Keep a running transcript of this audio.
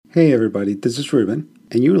Hey everybody, this is Ruben,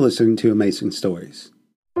 and you're listening to Amazing Stories.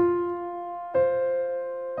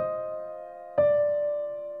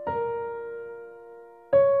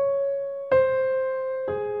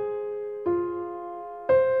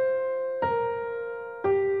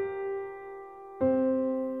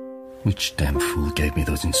 Which damn fool gave me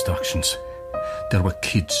those instructions? There were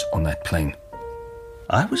kids on that plane.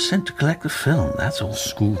 I was sent to collect the film, that's all.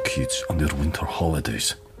 School kids on their winter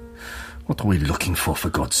holidays. What are we looking for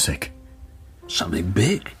God's sake? Something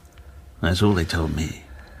big. That's all they told me.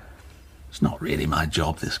 It's not really my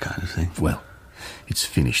job, this kind of thing. Well, it's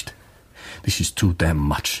finished. This is too damn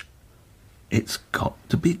much. It's got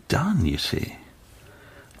to be done, you see.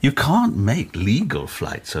 You can't make legal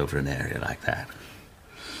flights over an area like that.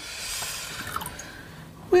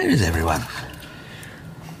 Where is everyone?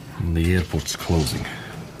 The airport's closing.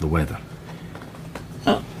 The weather.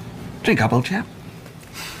 Oh, drink up, old chap.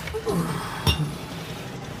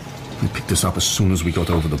 They picked us up as soon as we got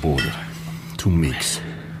over the border. 2 MiGs.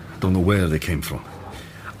 Don't know where they came from.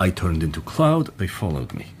 I turned into cloud, they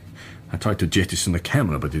followed me. I tried to jettison the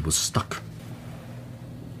camera, but it was stuck.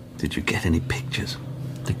 Did you get any pictures?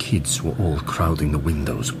 The kids were all crowding the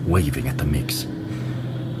windows, waving at the MiGs.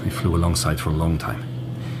 They flew alongside for a long time.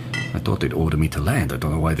 I thought they'd order me to land. I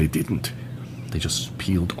don't know why they didn't. They just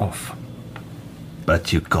peeled off.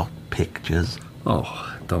 But you got pictures?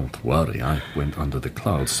 Oh, don't worry. I went under the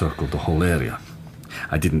clouds, circled the whole area.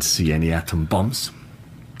 I didn't see any atom bombs.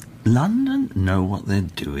 London know what they're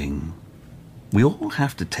doing. We all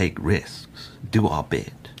have to take risks, do our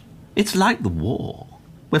bit. It's like the war.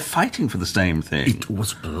 We're fighting for the same thing. It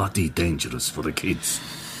was bloody dangerous for the kids.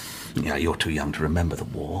 Yeah, you're too young to remember the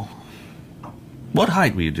war. What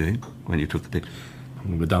height were you doing when you took the picture?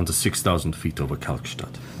 We were down to 6,000 feet over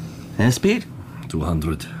Kalkstadt. Airspeed?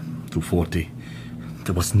 200, 240.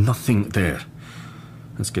 There was nothing there.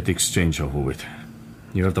 Let's get the exchange over with.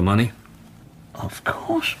 You have the money? Of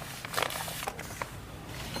course.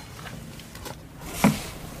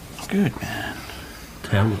 Good, man.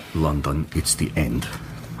 Tell London it's the end,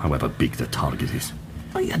 however big the target is.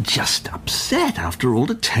 Oh, you're just upset after all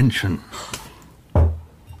the tension. You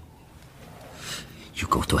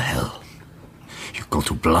go to hell. You go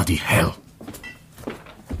to bloody hell.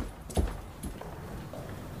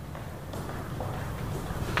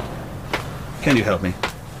 Can you help me?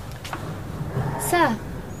 Sir?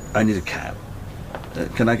 I need a cab.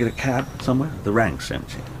 Can I get a cab somewhere? The rank's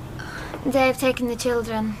empty. They've taken the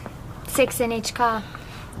children. 6 in each car.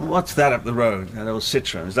 What's that up the road? That old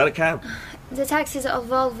Citroen. Is that a cab? The taxis are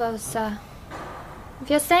Volvos, sir.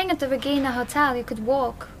 If you're staying at the Regina Hotel, you could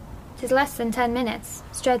walk. It is less than 10 minutes,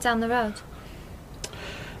 straight down the road.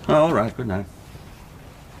 Oh, all right, good night.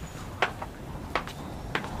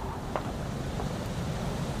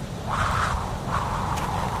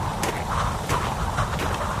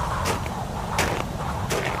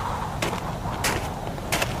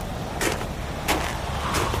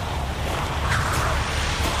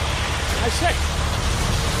 I said...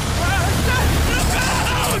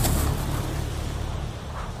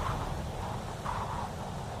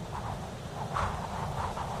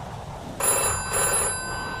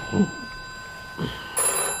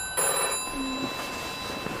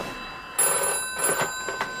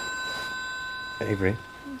 Avery?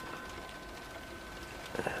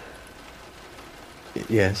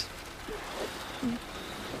 Yes?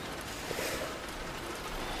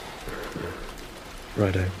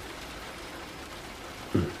 Righto.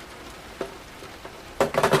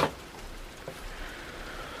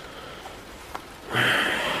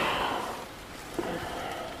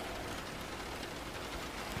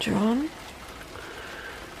 John?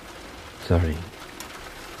 Sorry.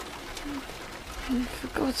 For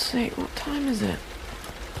God's sake, what time is it?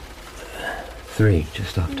 3,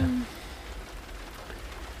 just after.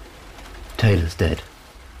 Taylor's dead.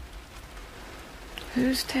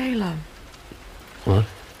 Who's Taylor? What?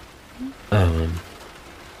 Oh,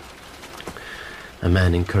 a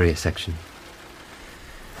man in courier section.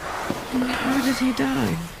 How did he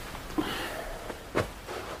die?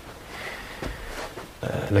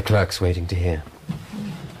 The clerk's waiting to hear.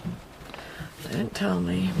 Don't tell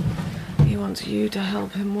me. He wants you to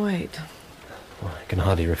help him wait. Well, I can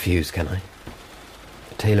hardly refuse, can I?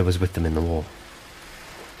 Taylor was with them in the war.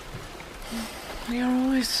 You're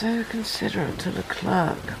always so considerate to the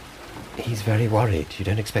clerk. He's very worried. You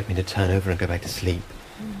don't expect me to turn over and go back to sleep.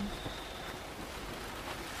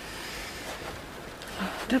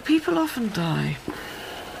 Do people often die?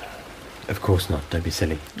 Of course not. Don't be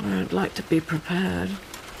silly. I'd like to be prepared.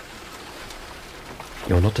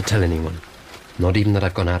 You're not to tell anyone. Not even that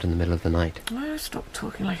I've gone out in the middle of the night. Oh, stop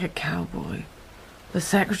talking like a cowboy. The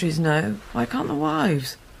secretaries know. Why can't the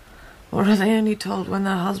wives? Or are they only told when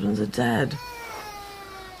their husbands are dead?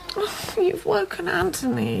 Oh, you've woken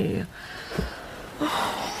Anthony.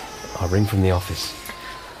 I'll ring from the office.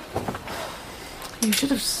 You should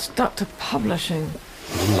have stuck to publishing.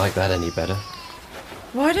 You didn't like that any better.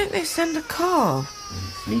 Why don't they send a car?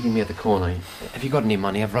 It's leaving me at the corner. Have you got any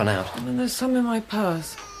money? I've run out. And there's some in my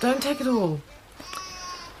purse. Don't take it all.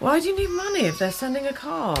 Why do you need money if they're sending a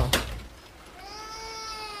car?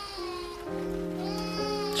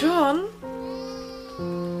 John?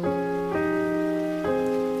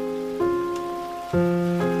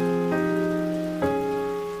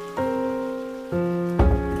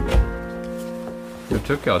 You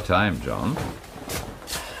took your time, John.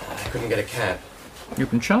 I couldn't get a cab. You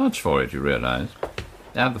can charge for it, you realise.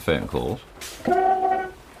 Have the phone calls.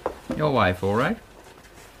 Your wife all right?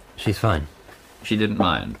 She's fine. She didn't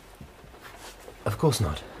mind. Of course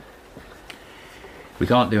not. We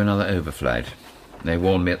can't do another overflight. They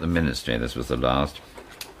warned me at the ministry this was the last.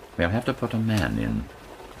 We'll have to put a man in.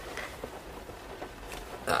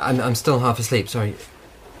 I'm still half asleep, sorry.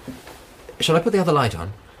 Shall I put the other light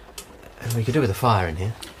on? We could do with a fire in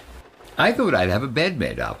here. I thought I'd have a bed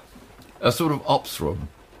made up. A sort of ops room,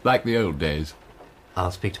 like the old days.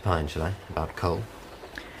 I'll speak to Pine, shall I? About coal.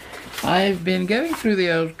 I've been going through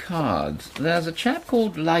the old cards. There's a chap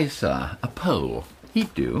called Lysa, a Pole.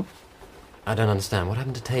 He'd do. I don't understand. What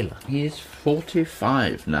happened to Taylor? He's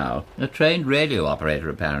 45 now. A trained radio operator,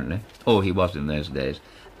 apparently. Or he was in those days.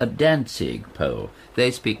 A Danzig Pole.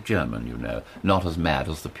 They speak German, you know. Not as mad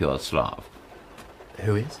as the pure Slav.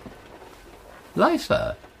 Who is?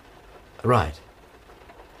 Lysa. Right.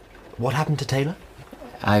 What happened to Taylor?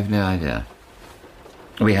 I've no idea.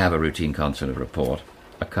 We have a routine consular report.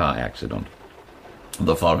 A car accident.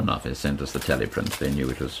 The Foreign Office sent us the teleprint. They knew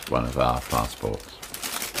it was one of our passports.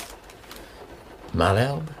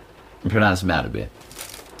 Malherbe? Pronounced Marby.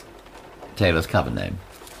 Taylor's cover name.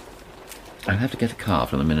 I'll have to get a car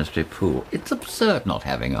from the Ministry pool. It's absurd not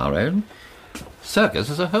having our own. Circus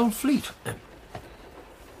has a whole fleet.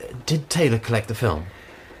 Did Taylor collect the film?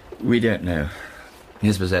 We don't know.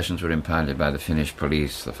 His possessions were impounded by the Finnish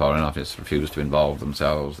police. The Foreign Office refused to involve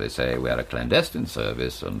themselves. They say we're a clandestine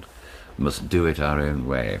service and must do it our own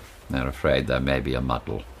way. They're afraid there may be a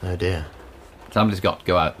muddle. Oh, dear. Somebody's got to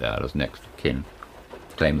go out there as next of kin,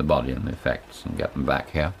 claim the body and the effects, and get them back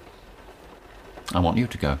here. I want you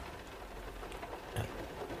to go.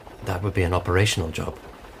 That would be an operational job.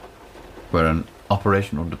 We're an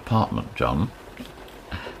operational department, John.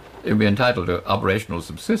 You'd be entitled to operational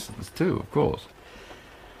subsistence, too, of course.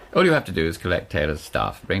 All you have to do is collect Taylor's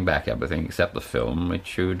stuff, bring back everything except the film,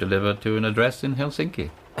 which you deliver to an address in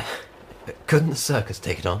Helsinki. Couldn't the circus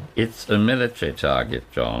take it on? It's a military target,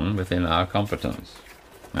 John, within our competence.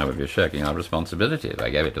 I would be shirking our responsibility if I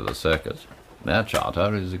gave it to the circus. Their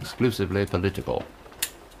charter is exclusively political.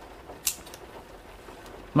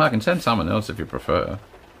 Well, I can send someone else if you prefer.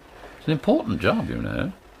 It's an important job, you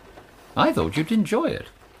know. I thought you'd enjoy it.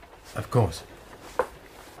 Of course.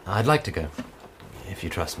 I'd like to go, if you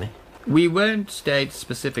trust me. We won't state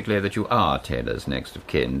specifically that you are Taylor's next of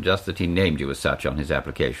kin, just that he named you as such on his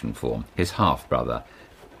application form, his half-brother.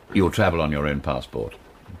 You'll travel on your own passport.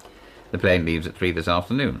 The plane leaves at 3 this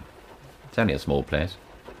afternoon. It's only a small place.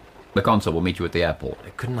 The consul will meet you at the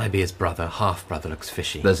airport. Couldn't I be his brother? Half-brother looks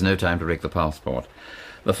fishy. There's no time to rig the passport.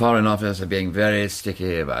 The Foreign Office are being very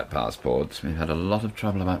sticky about passports. We've had a lot of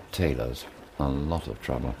trouble about Taylor's. A lot of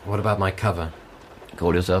trouble. What about my cover?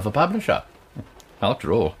 Call yourself a publisher.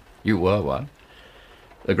 After all, you were one.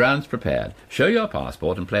 The ground's prepared. Show your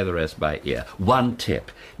passport and play the rest by ear. One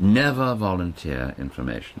tip. Never volunteer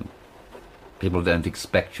information. People don't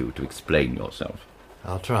expect you to explain yourself.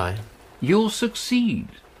 I'll try. You'll succeed.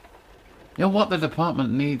 You're what the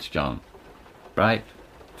department needs, John. Bright,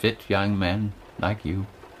 fit young men like you.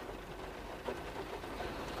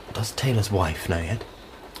 Does Taylor's wife know yet?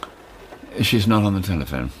 She's not on the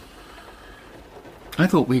telephone. I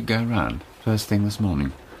thought we'd go round first thing this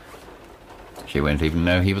morning. She won't even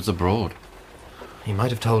know he was abroad. He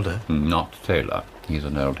might have told her. Not Taylor. He's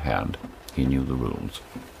an old hand. He knew the rules.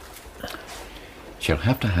 She'll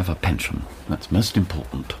have to have a pension. That's most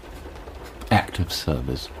important. Active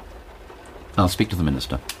service. I'll speak to the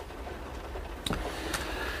minister.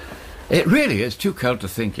 It really is too cold to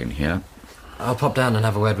think in here. I'll pop down and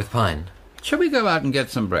have a word with Pine. Shall we go out and get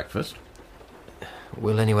some breakfast?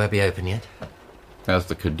 Will anywhere be open yet? There's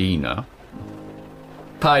the Cadena.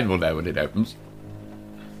 Pine will know when it opens.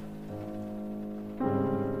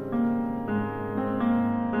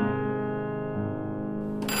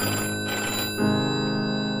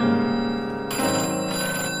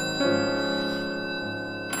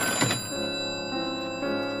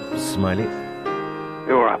 Smiley.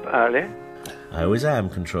 You're up early. I always am,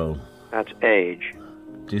 Control. That's age.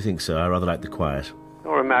 Do you think so? I rather like the quiet.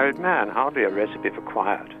 You're a married man, hardly a recipe for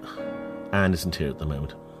quiet. Anne isn't here at the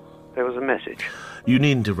moment. There was a message. You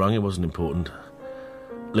needn't have rung, it wasn't important.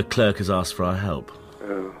 Leclerc has asked for our help.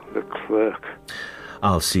 Oh, Leclerc.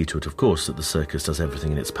 I'll see to it, of course, that the circus does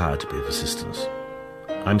everything in its power to be of assistance.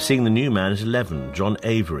 I'm seeing the new man at 11, John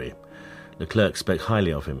Avery. Leclerc spoke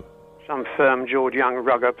highly of him. Some firm George Young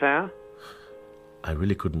rugger player? I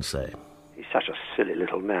really couldn't say. He's such a silly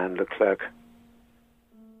little man, Leclerc.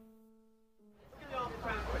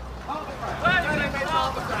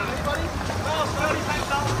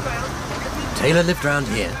 Taylor lived round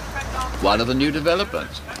here. One of the new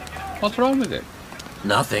developments. What's wrong with it?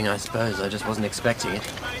 Nothing, I suppose. I just wasn't expecting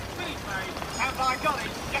it.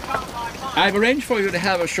 I've arranged for you to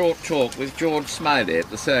have a short talk with George Smiley at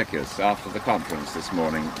the circus after the conference this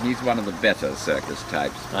morning. He's one of the better circus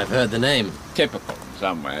types. I've heard the name. Typical in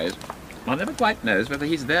some ways. One never quite knows whether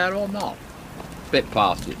he's there or not. Bit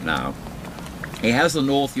past it now. He has the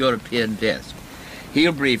North European desk.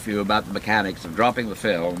 He'll brief you about the mechanics of dropping the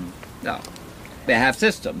film. No, they have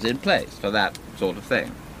systems in place for that sort of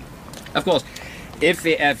thing. Of course, if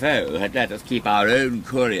the FO had let us keep our own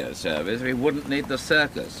courier service, we wouldn't need the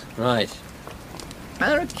circus. Right.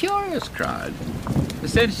 They're a curious crowd.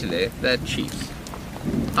 Essentially, they're chiefs.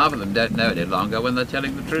 Half of them don't know any longer when they're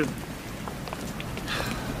telling the truth.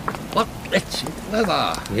 What wretched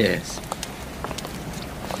weather! Yes.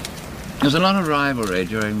 There's a lot of rivalry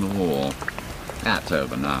during the war. That's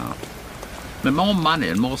over now. With more money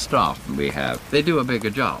and more staff than we have, they do a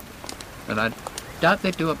bigger job. But I doubt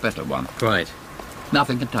they do a better one. Right.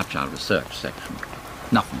 Nothing can touch our research section.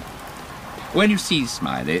 Nothing. When you see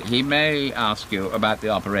Smiley, he may ask you about the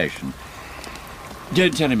operation.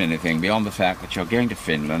 Don't tell him anything beyond the fact that you're going to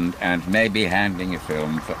Finland and may be handling a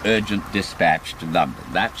film for urgent dispatch to London.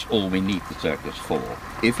 That's all we need the circus for.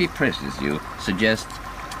 If he presses you, suggest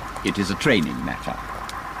it is a training matter.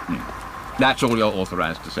 That's all you're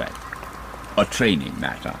authorized to say. A training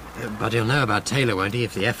matter. But he'll know about Taylor, won't he,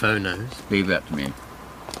 if the FO knows? Leave that to me.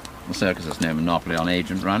 The circus has no monopoly on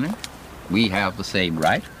agent running. We have the same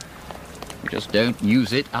right. We just don't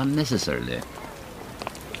use it unnecessarily.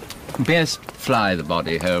 Best fly the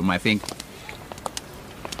body home, I think.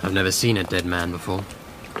 I've never seen a dead man before.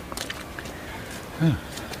 Oh,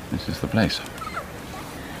 this is the place.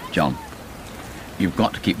 John, you've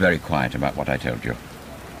got to keep very quiet about what I told you.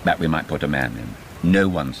 That we might put a man in. No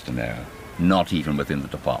one's to know. Not even within the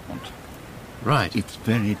department. Right. It's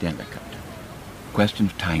very delicate. Question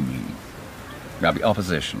of timing. There'll be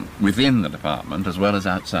opposition within the department as well as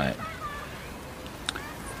outside.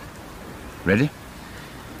 Ready?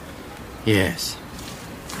 Yes.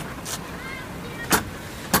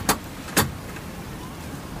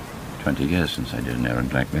 "20 years since I did an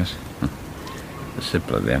errand like this. It was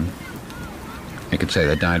simpler then. You could say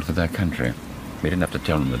they died for their country. We didn't have to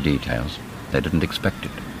tell them the details. They didn't expect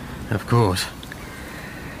it. Of course.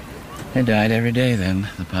 They died every day then,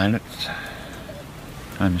 the pilots.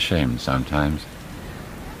 I'm ashamed sometimes.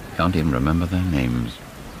 Can't even remember their names.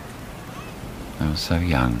 I was so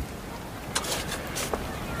young.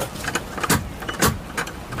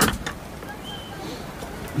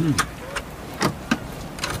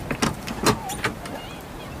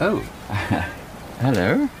 Oh,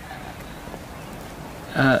 hello.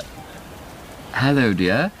 Hello,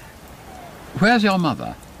 dear. Where's your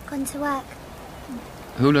mother? Gone to work.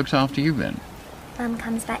 Who looks after you then? Mum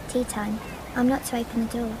comes back tea time. I'm not to open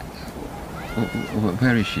the door.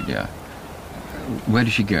 Where is she, dear? Where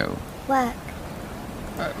does she go? Work.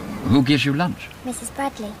 Who gives you lunch? Mrs.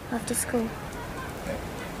 Bradley, after school.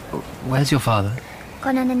 Where's your father?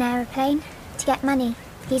 Gone on an aeroplane to get money.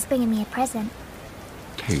 He's bringing me a present.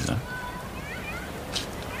 Taylor?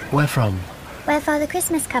 Where from? Where Father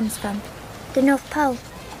Christmas comes from. The North Pole.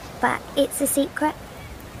 But it's a secret.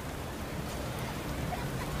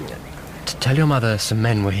 Tell your mother some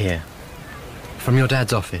men were here. From your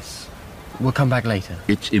dad's office. We'll come back later.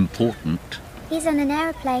 It's important. He's on an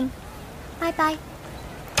aeroplane. Bye-bye.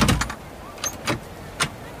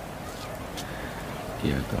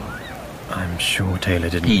 Dear God. I'm sure Taylor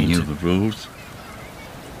didn't He mean knew to... the rules.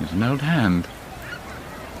 He's an old hand.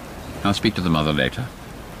 I'll speak to the mother later.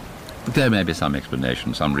 But there may be some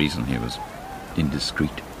explanation, some reason he was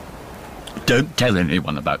indiscreet. Don't tell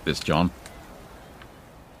anyone about this, John.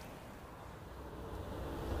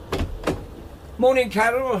 Morning,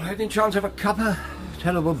 Carol. Any chance of a cuppa?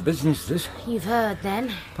 Terrible business, this. You've heard,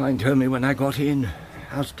 then. Pine told me when I got in.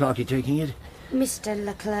 How's Clarky taking it? Mr.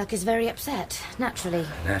 Leclerc is very upset, naturally.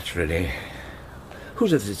 Naturally.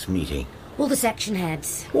 Who's at this meeting? All the section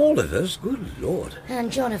heads. All of us? Good Lord.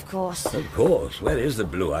 And John, of course. Of course. Where is the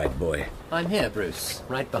blue-eyed boy? I'm here, Bruce.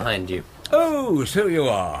 Right behind you. Oh, so you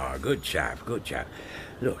are. Good chap, good chap.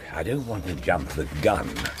 Look, I don't want to jump the gun.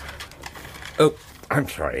 Oh, I'm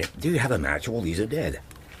sorry. Do you have a match? All these are dead.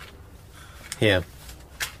 Here.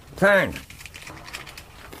 Thanks.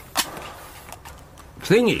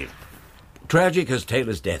 Thing is, tragic as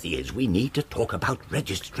Taylor's death is, we need to talk about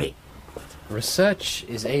registry. Research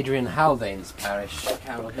is Adrian Haldane's parish,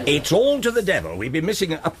 Carol. It's all to the devil. We've been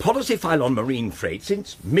missing a policy file on marine freight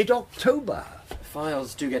since mid-October.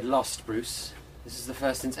 Files do get lost, Bruce. This is the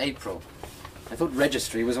first since April. I thought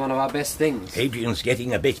registry was one of our best things. Adrian's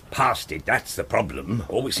getting a bit past it, that's the problem.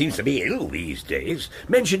 Always seems to be ill these days.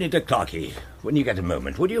 Mention it to Clarky when you get a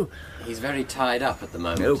moment, would you? He's very tied up at the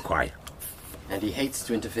moment. Oh, quite. And he hates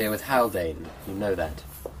to interfere with Haldane. You know that.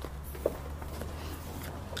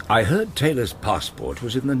 I heard Taylor's passport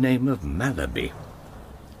was in the name of Malaby.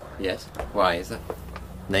 Yes? Why? Is that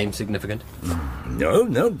name significant?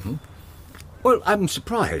 No. Well, I'm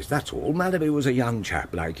surprised, that's all. Malaby was a young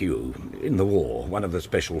chap like you, in the war, one of the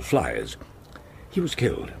special flyers. He was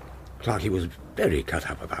killed. Clarky was very cut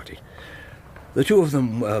up about it. The two of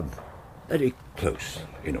them were very close,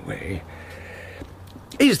 in a way.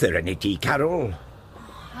 Is there any tea, Carol?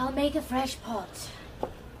 I'll make a fresh pot.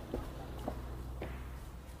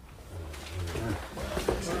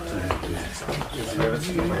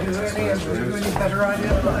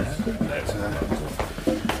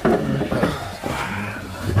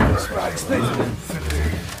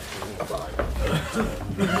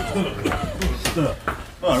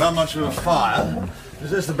 Well, not much of a fire.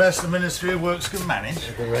 Is this the best the Ministry of Works can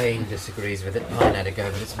manage? The rain disagrees with it. Mine had a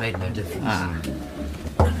go, but it's made no difference.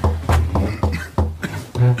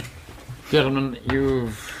 Gentlemen,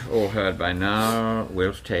 you've all heard by now,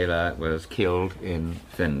 Wilf Taylor was killed in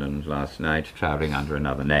Finland last night, travelling under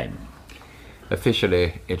another name.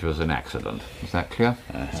 Officially, it was an accident. Is that clear?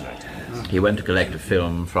 He went to collect a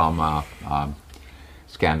film from our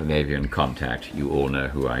Scandinavian contact. You all know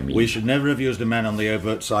who I mean. We should never have used a man on the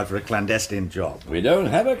overt side for a clandestine job. We don't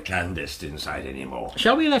have a clandestine site anymore.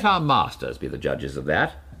 Shall we let our masters be the judges of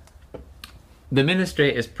that? The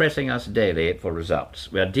Ministry is pressing us daily for results.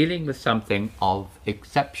 We are dealing with something of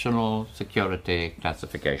exceptional security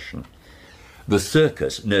classification. The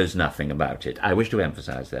circus knows nothing about it. I wish to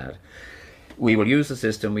emphasize that. We will use the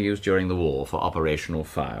system we used during the war for operational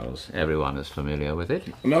files. Everyone is familiar with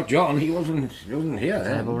it. Not John, he wasn't here.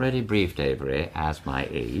 I've already briefed Avery as my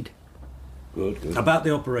aide. Good. About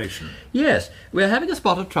the operation? Yes, we're having a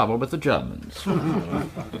spot of trouble with the Germans.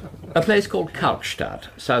 A place called Kalkstadt,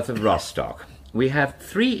 south of Rostock. We have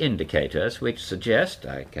 3 indicators which suggest,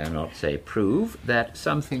 I cannot say prove, that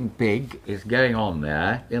something big is going on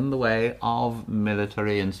there in the way of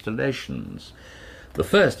military installations. The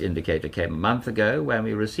first indicator came a month ago when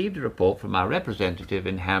we received a report from our representative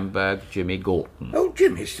in Hamburg, Jimmy Gorton. Oh,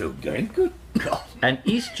 Jimmy's still going. Good God. An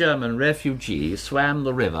East German refugee swam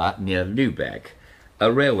the river near Lübeck. A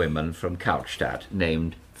railwayman from Kalkstadt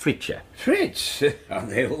named Fritsche. Fritz? Are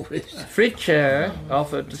they always... Fritsche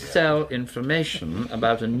offered to sell information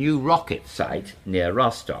about a new rocket site near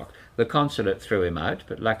Rostock. The consulate threw him out,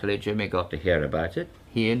 but luckily Jimmy got to hear about it.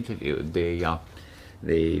 He interviewed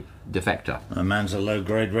the defector. A man's a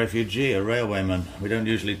low-grade refugee, a railwayman. We don't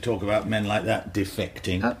usually talk about men like that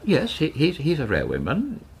defecting. Yes, he's a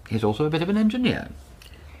railwayman. He's also a bit of an engineer.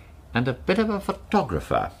 And a bit of a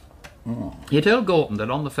photographer. Oh. He told Gorton that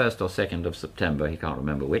on the 1st or 2nd of September, he can't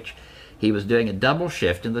remember which, he was doing a double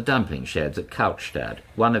shift in the dumpling sheds at Kalkstadt.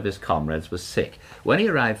 One of his comrades was sick. When he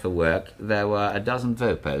arrived for work, there were a dozen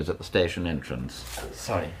Vopos at the station entrance.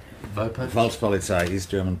 Sorry, Vopo? Volkspolizei, East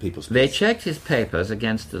German People's They checked his papers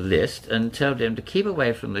against the list and told him to keep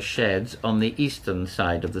away from the sheds on the eastern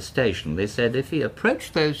side of the station. They said if he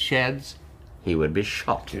approached those sheds, he would be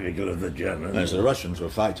shot. Typical of the Germans. As the Russians were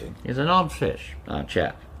fighting. He's an odd fish, our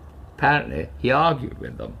chap. Apparently, he argued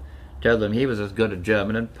with them, told them he was as good a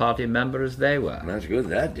German and party member as they were. That's good,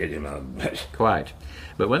 that did him, I'll bet. Quite.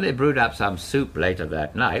 But when they brewed up some soup later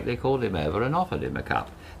that night, they called him over and offered him a cup.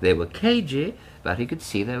 They were cagey, but he could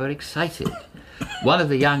see they were excited. One of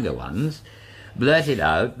the younger ones blurted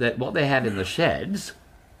out that what they had in the sheds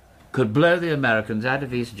could blow the Americans out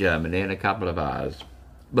of East Germany in a couple of hours.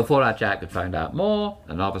 Before our chap could find out more,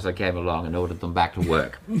 an officer came along and ordered them back to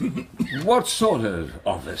work. What sort of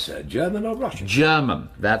officer? German or Russian? German.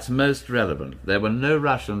 That's most relevant. There were no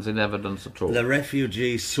Russians in evidence at all. The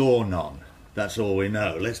refugee saw none. That's all we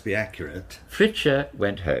know. Let's be accurate. Fritsche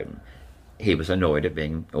went home. He was annoyed at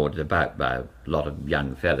being ordered about by a lot of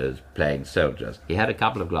young fellows playing soldiers. He had a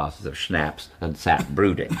couple of glasses of schnapps and sat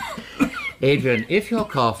brooding. Adrian, if your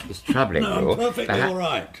cough is troubling No, you... I'm perfectly perhaps- all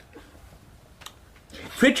right.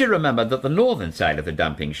 Pritchard remembered that the northern side of the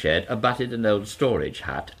dumping shed abutted an old storage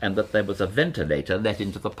hut and that there was a ventilator let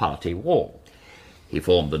into the party wall. He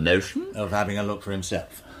formed the notion... Of having a look for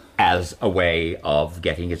himself. ...as a way of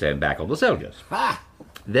getting his own back on the soldiers. Ah!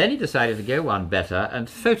 Then he decided to go one better and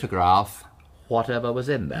photograph whatever was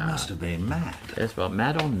in there. He must have been mad. Yes, well,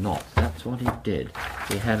 mad or not, that's what he did.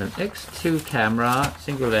 He had an X2 camera,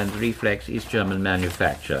 single-lens reflex, East German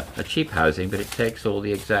manufacture. A cheap housing, but it takes all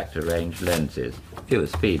the exactor range lenses. Fewer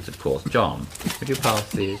speeds, of course. John, could you pass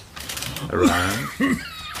these around?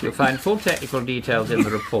 You'll find full technical details in the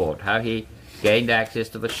report. How he gained access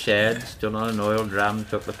to the shed, stood on an oil drum,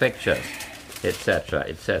 took the pictures, etc.,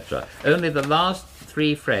 etc. Only the last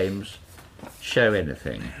 3 frames show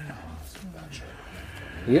anything.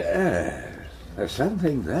 Yes, there's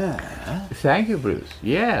something there. Thank you, Bruce.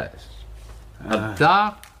 Yes. A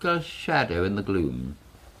darker shadow in the gloom.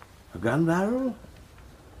 A gun barrel?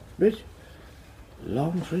 Bit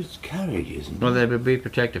long for its carriage, isn't it? Well, there would be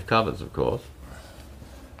protective covers, of course.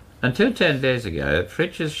 Until 10 days ago,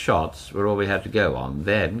 Fritch's shots were all we had to go on.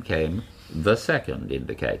 Then came the second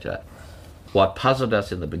indicator. What puzzled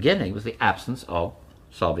us in the beginning was the absence of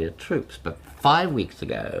Soviet troops. But 5 weeks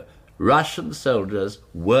ago, Russian soldiers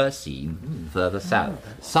were seen further south.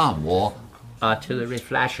 Some wore artillery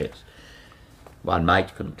flashes. One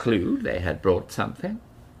might conclude they had brought something,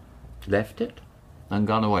 left it, and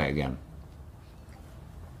gone away again.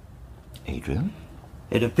 Adrian?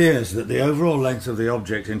 It appears that the overall length of the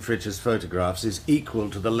object in Fritch's photographs is equal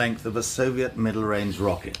to the length of a Soviet middle-range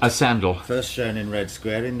rocket. A sandal. First shown in Red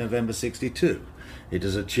Square in November 1962. It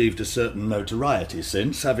has achieved a certain notoriety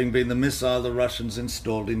since, having been the missile the Russians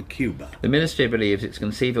installed in Cuba. The ministry believes it's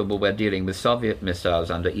conceivable we're dealing with Soviet missiles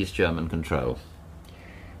under East German control.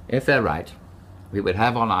 If they're right, we would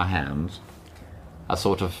have on our hands a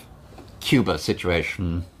sort of Cuba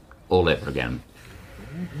situation all over again.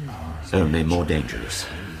 Only more dangerous.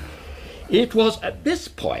 It was at this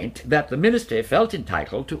point that the ministry felt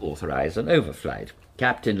entitled to authorize an overflight.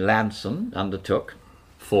 Captain Lanson undertook,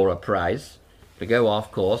 for a price, to go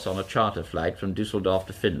off course on a charter flight from Dusseldorf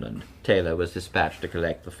to Finland. Taylor was dispatched to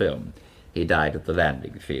collect the film. He died at the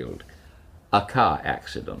landing field. A car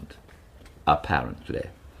accident, apparently.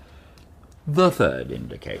 The third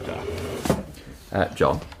indicator.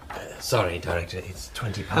 John? Sorry, Director, it's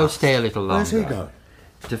 20 past. Oh, stay a little longer. Where's he going?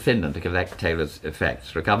 To Finland to collect Taylor's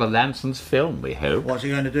effects. Recover Lanson's film, we hope. What's he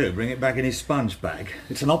going to do? Bring it back in his sponge bag?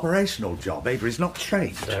 It's an operational job. Avery's not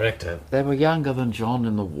trained. Director. They were younger than John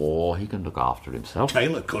in the war. He can look after himself.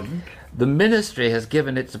 Taylor couldn't. The ministry has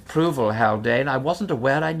given its approval, Haldane. I wasn't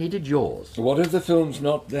aware I needed yours. What if the film's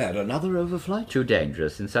not there? Another overflight? Too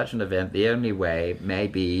dangerous. In such an event, the only way may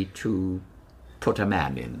be to put a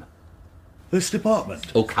man in. This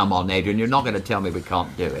department? Oh, come on, Adrian. You're not going to tell me we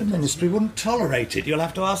can't do The it. ministry wouldn't tolerate it. You'll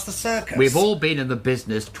have to ask the circus. We've all been in the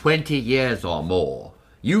business 20 years or more.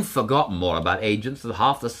 You've forgotten more about agents than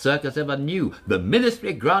half the circus ever knew. The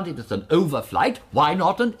ministry granted us an overflight. Why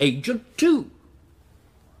not an agent too?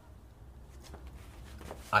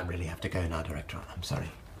 I really have to go now, Director. I'm sorry.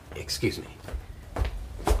 Excuse me.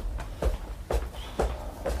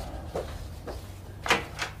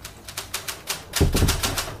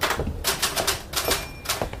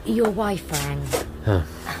 Your wife rang. Huh.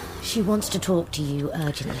 She wants to talk to you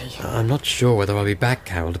urgently. I'm not sure whether I'll be back,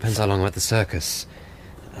 Carol. Depends how long I'm at the circus.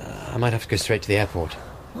 I might have to go straight to the airport.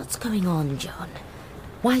 What's going on, John?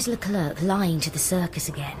 Why is Leclerc lying to the circus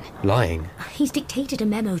again? Lying? He's dictated a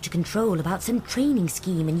memo to Control about some training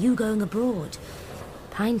scheme and you going abroad.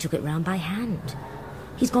 Pine took it round by hand.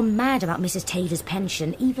 He's gone mad about Mrs. Taylor's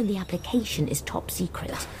pension. Even the application is top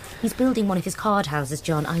secret. He's building one of his card houses,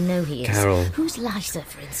 John. I know he is. Carol. Who's Liza,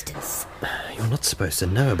 for instance? You're not supposed to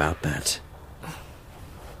know about that.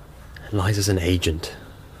 Liza's an agent.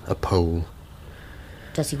 A Pole.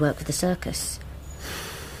 Does he work for the circus?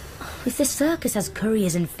 If the circus has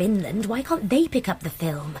couriers in Finland, why can't they pick up the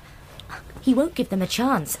film? He won't give them a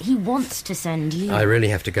chance. He wants to send you. I really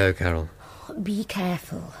have to go, Carol. Be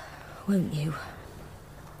careful, won't you?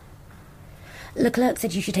 Leclerc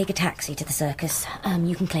said you should take a taxi to the circus.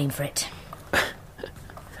 You can claim for it.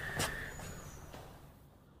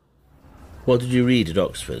 What did you read at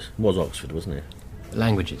Oxford? It was Oxford, wasn't it?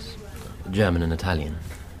 Languages. German and Italian.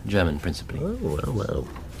 German, principally. Oh, well, well.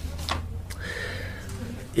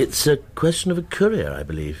 It's a question of a courier, I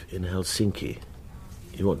believe, in Helsinki.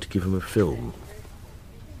 You want to give him a film.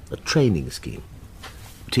 A training scheme.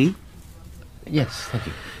 Tea? Yes, thank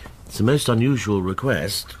you. It's a most unusual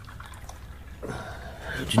request.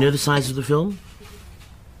 Do you know the size of the film?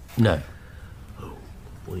 No.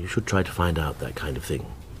 Oh, Well, you should try to find out that kind of thing.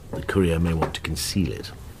 The courier may want to conceal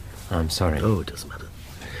it. I'm sorry. Oh, it doesn't matter.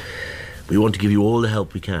 We want to give you all the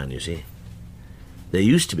help we can, you see. There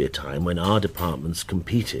used to be a time when our departments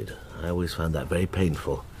competed. I always found that very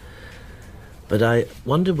painful. But I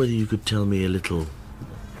wonder whether you could tell me a little,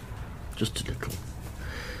 just a little.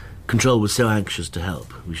 Control was so anxious to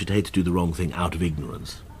help. We should hate to do the wrong thing out of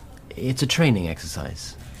ignorance. It's a training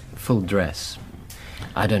exercise. Full dress.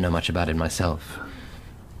 I don't know much about it myself.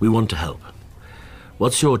 We want to help.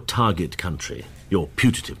 What's your target country? Your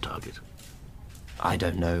putative target? I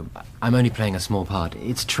don't know. I'm only playing a small part.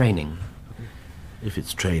 It's training. If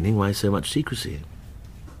it's training, why so much secrecy?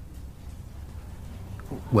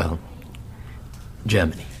 Well,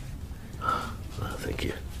 Germany. Well, thank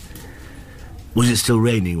you. Was it still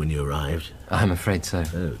raining when you arrived? I'm afraid so.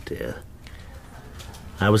 Oh, dear.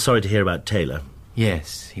 I was sorry to hear about Taylor.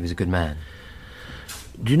 Yes, he was a good man.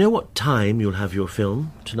 Do you know what time you'll have your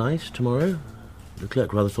film? Tonight? Tomorrow? The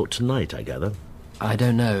clerk rather thought tonight, I gather. I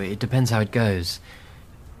don't know. It depends how it goes.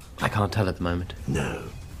 I can't tell at the moment. No.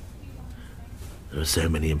 There are so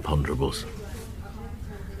many imponderables.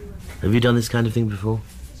 Have you done this kind of thing before?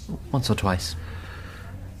 Once or twice.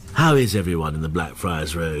 How is everyone in the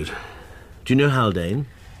Blackfriars Road? Do you know Haldane?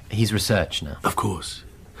 He's research now. Of course.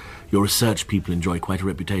 Your research people enjoy quite a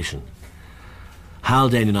reputation.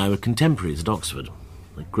 Haldane and I were contemporaries at Oxford.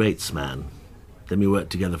 A great man. Then we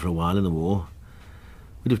worked together for a while in the war.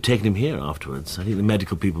 We'd have taken him here afterwards. I think the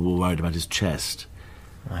medical people were worried about his chest.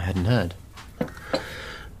 I hadn't heard.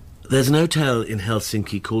 There's an hotel in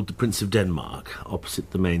Helsinki called the Prince of Denmark,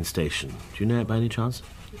 opposite the main station. Do you know it by any chance?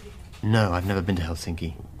 No, I've never been to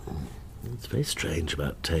Helsinki. It's very strange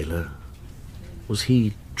about Taylor. Was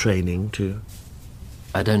he training too?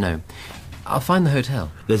 I don't know. I'll find the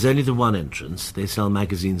hotel. There's only the one entrance. They sell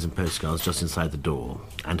magazines and postcards just inside the door.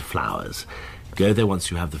 And flowers. Go there once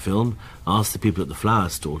you have the film. Ask the people at the flower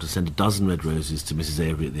store to send 12 red roses to Mrs.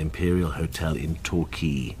 Avery at the Imperial Hotel in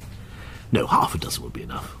Torquay. No, half a dozen would be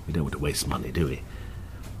enough. We don't want to waste money, do we?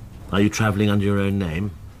 Are you travelling under your own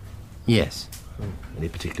name? Yes. Any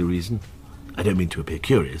particular reason? I don't mean to appear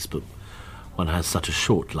curious, but one has such a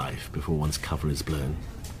short life before one's cover is blown.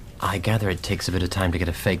 I gather it takes a bit of time to get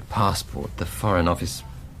a fake passport. The Foreign Office...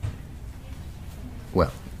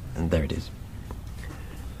 Well, there it is.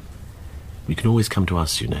 You can always come to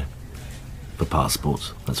us, you know, for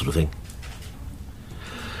passports, that sort of thing.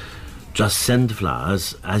 Just send the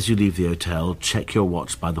flowers. As you leave the hotel, check your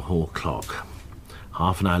watch by the hall clock.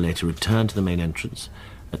 Half an hour later, return to the main entrance.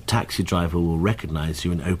 A taxi driver will recognise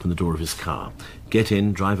you and open the door of his car. Get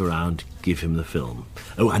in, drive around, give him the film.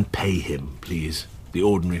 Oh, and pay him, please. The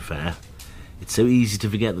ordinary fare. It's so easy to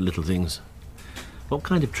forget the little things. What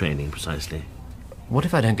kind of training, precisely? What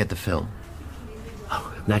if I don't get the film?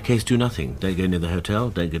 Oh, in that case, do nothing. Don't go near the hotel,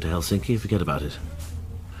 don't go to Helsinki, forget about it.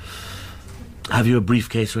 Have you a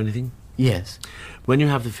briefcase or anything? Yes. When you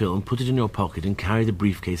have the film, put it in your pocket and carry the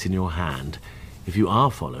briefcase in your hand. If you are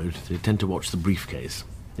followed, they tend to watch the briefcase.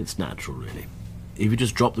 It's natural, really. If you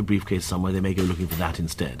just drop the briefcase somewhere, they may go looking for that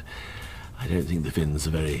instead. I don't think the Finns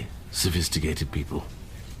are very sophisticated people.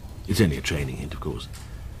 It's only a training hint, of course.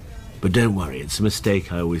 But don't worry, it's a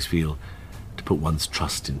mistake, I always feel, to put one's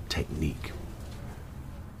trust in technique.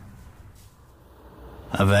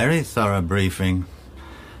 A very thorough briefing.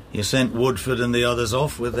 You sent Woodford and the others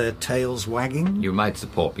off with their tails wagging? You might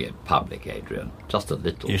support me in public, Adrian. Just a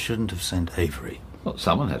little. You shouldn't have sent Avery. Well,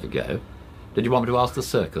 someone had to go. Did you want me to ask the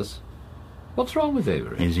circus? What's wrong with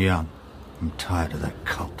Avery? He's young. I'm tired of that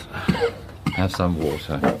cult. Have some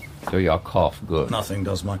water. Do your cough good. Nothing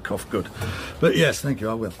does my cough good. But yes, thank you,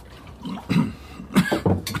 I will.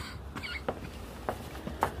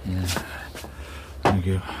 Yeah. Thank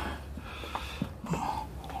you.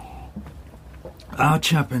 Our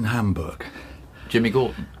chap in Hamburg. Jimmy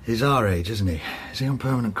Gorton. He's our age, isn't he? Is he on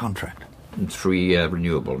permanent contract? 3-year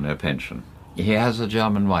renewable, no pension. He has a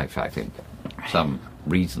German wife, I think. Some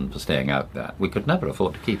reason for staying out there. We could never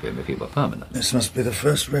afford to keep him if he were permanent. This must be the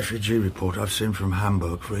first refugee report I've seen from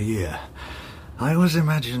Hamburg for a year. I always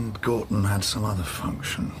imagined Gorton had some other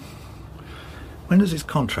function. When does his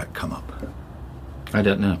contract come up? I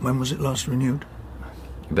don't know. When was it last renewed?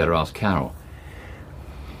 You better ask Carol.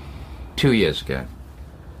 2 years ago.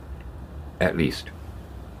 At least.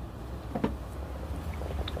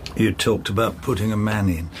 You talked about putting a man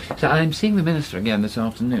in. So I'm seeing the minister again this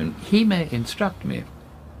afternoon. He may instruct me.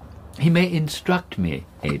 He may instruct me,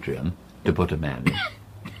 Adrian, to put a man in.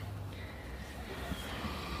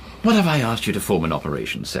 What have I asked you to form an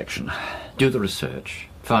operations section? Do the research,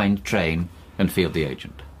 find, train, and field the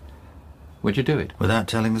agent. Would you do it? Without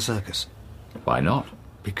telling the circus? Why not?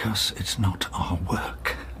 Because it's not our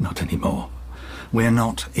work. anymore. We're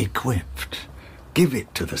not equipped. Give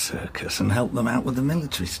it to the circus and help them out with the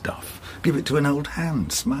military stuff. Give it to an old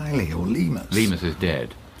hand, Smiley or Lemus. Lemus is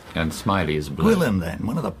dead, and Smiley is blood. Willem, then,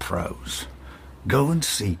 one of the pros. Go and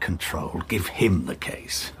see Control. Give him the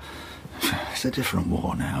case. It's a different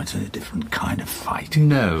war now. It's a different kind of fight.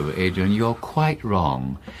 No, Adrian, you're quite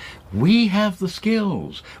wrong. We have the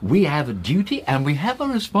skills. We have a duty, and we have a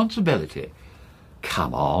responsibility.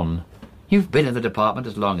 Come on. You've been in the department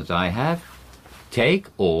as long as I have. Take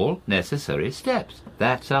all necessary steps.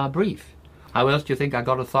 That's our brief. How else do you think I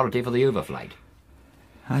got authority for the overflight?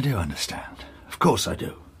 I do understand. Of course I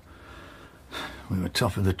do. We were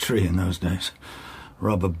top of the tree in those days.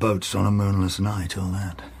 Rubber boats on a moonless night, all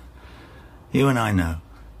that. You and I know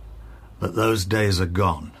that those days are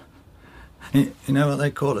gone. You know what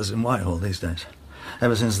they call us in Whitehall these days?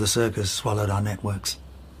 Ever since the circus swallowed our networks?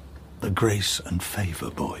 The Grace and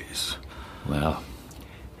Favour Boys. Well,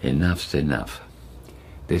 enough's enough.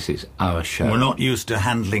 This is our show. We're not used to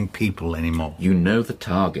handling people anymore. You know the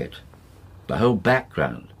target. The whole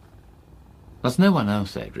background. There's no one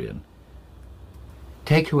else, Adrian.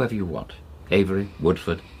 Take whoever you want. Avery,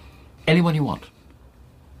 Woodford, anyone you want.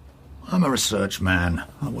 I'm a research man.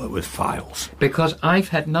 I work with files. Because I've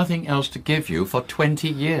had nothing else to give you for 20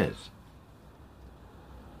 years.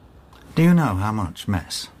 Do you know how much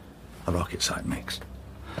mess a rocket site makes?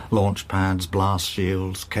 Launch pads, blast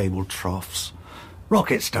shields, cable troughs.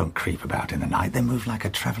 Rockets don't creep about in the night. They move like a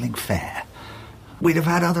travelling fair. We'd have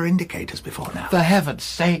had other indicators before now. For heaven's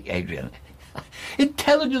sake, Adrian.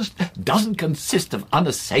 Intelligence doesn't consist of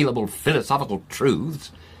unassailable philosophical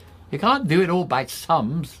truths. You can't do it all by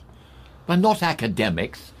sums. We're not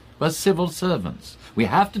academics. We're civil servants. We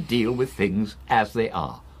have to deal with things as they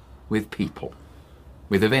are. With people.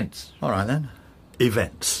 With events. All right, then.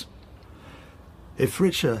 Events. If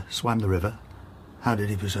Richer swam the river, how did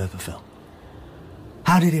he preserve the film?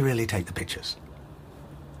 How did he really take the pictures?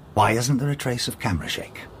 Why isn't there a trace of camera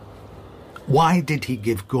shake? Why did he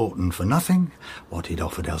give Gorton for nothing what he'd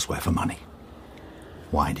offered elsewhere for money?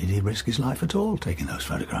 Why did he risk his life at all taking those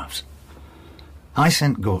photographs? I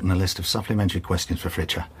sent Gorton a list of supplementary questions for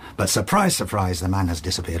Fritcher, but surprise, surprise, the man has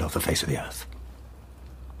disappeared off the face of the earth.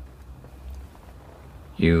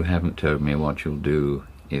 You haven't told me what you'll do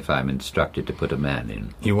if I'm instructed to put a man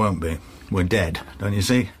in. You won't be. We're dead, don't you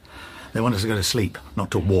see? They want us to go to sleep,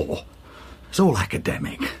 not to war. It's all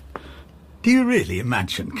academic. Do you really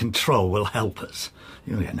imagine Control will help us?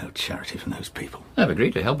 You'll get no charity from those people. They've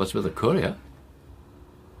agreed to help us with the courier.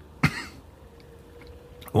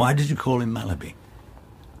 Why did you call him Malaby?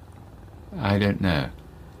 I don't know.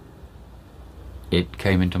 It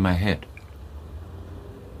came into my head.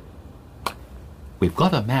 We've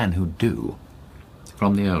got a man who'd do.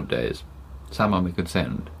 From the old days. Someone we could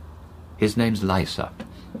send. His name's Lysa.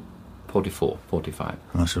 44, 45.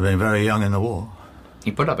 Must have been very young in the war.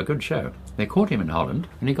 He put up a good show. They caught him in Holland,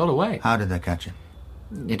 and he got away. How did they catch him?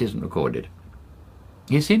 It isn't recorded.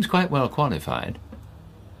 He seems quite well qualified.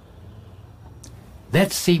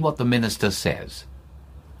 Let's see what the minister says.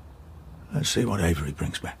 Let's see what Avery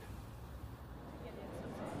brings back.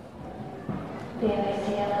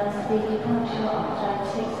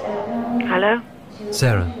 Hello?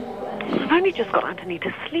 Sarah. I've only just got Anthony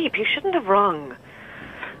to sleep. You shouldn't have rung.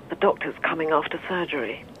 The doctor's coming after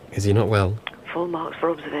surgery. Is he not well? Full marks for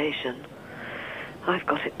observation. I've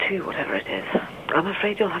got it too, whatever it is. I'm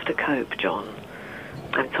afraid you'll have to cope, John.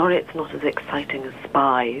 I'm sorry it's not as exciting as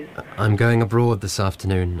Spies. I'm going abroad this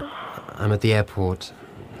afternoon. I'm at the airport.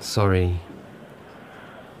 Sorry.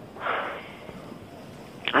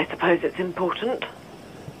 I suppose it's important.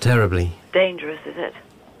 Terribly. Dangerous, is it?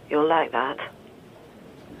 You'll like that.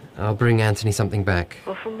 I'll bring Anthony something back.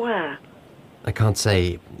 Well, from where? I can't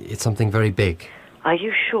say. It's something very big. Are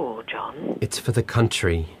you sure, John? It's for the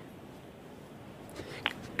country.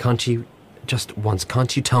 Can't you, just once,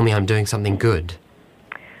 can't you tell me I'm doing something good?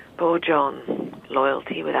 Poor John.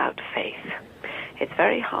 Loyalty without faith. It's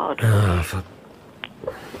very hard.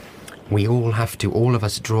 We all have to, all of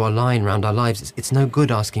us, draw a line round our lives. It's no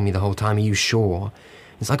good asking me the whole time, are you sure?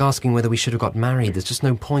 It's like asking whether we should have got married. There's just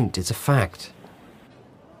no point. It's a fact.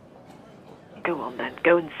 Go on, then.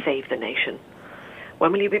 Go and save the nation.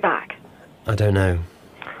 When will you be back? I don't know.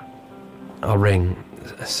 I'll ring.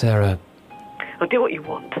 Sarah... Or do what you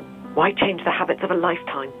want. Why change the habits of a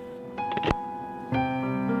lifetime?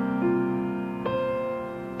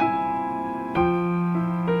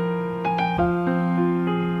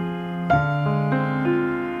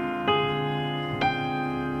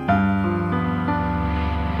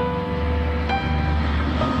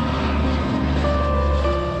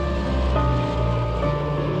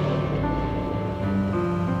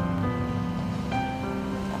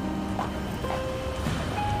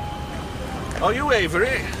 Are you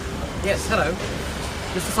Avery? Yes, hello.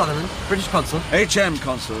 Mr. Sutherland, British Consul. HM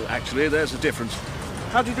Consul, actually. There's a difference.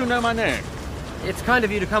 How did you know my name? It's kind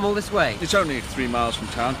of you to come all this way. It's only 3 miles from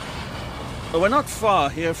town. We're not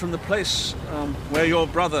far here from the place where your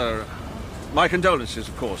brother... My condolences,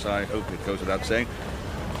 of course. I hope it goes without saying.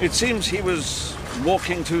 It seems he was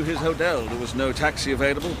walking to his hotel. There was no taxi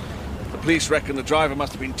available. The police reckon the driver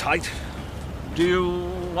must have been tight. Do you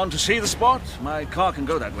want to see the spot? My car can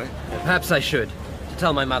go that way. Perhaps I should, to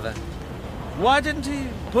tell my mother. Why didn't he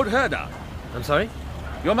put her down? I'm sorry?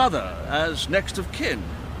 Your mother, as next of kin.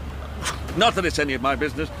 Not that it's any of my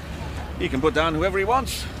business. He can put down whoever he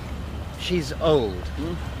wants. She's old.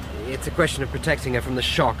 It's a question of protecting her from the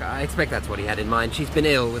shock. I expect that's what he had in mind. She's been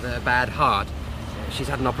ill with a bad heart. She's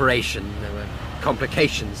had an operation. There were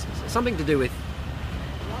complications. Something to do with...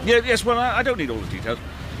 Yes, well, I don't need all the details.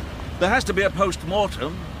 There has to be a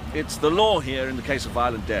post-mortem. It's the law here in the case of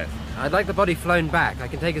violent death. I'd like the body flown back. I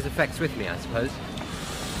can take his effects with me, I suppose.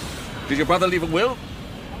 Did your brother leave a will?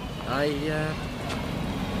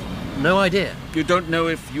 No idea. You don't know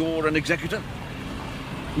if you're an executor?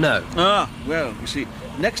 No. Ah, well, you see,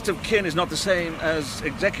 next of kin is not the same as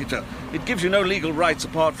executor. It gives you no legal rights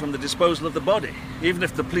apart from the disposal of the body. Even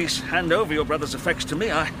if the police hand over your brother's effects to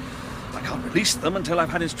me, I can't release them until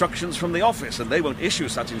I've had instructions from the office, and they won't issue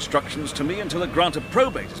such instructions to me until a grant of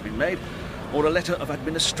probate has been made, or a letter of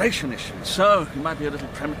administration issued. So, you might be a little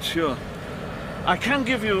premature. I can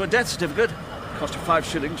give you a death certificate. Cost you 5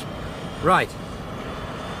 shillings. Right.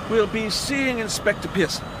 We'll be seeing Inspector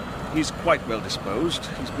Pearson. He's quite well disposed.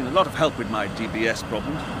 He's been a lot of help with my DBS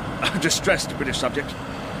problems. A distressed British subject.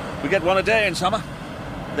 We get one a day in summer.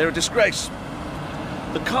 They're a disgrace.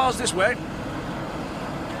 The car's this way.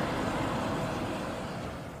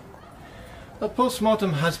 A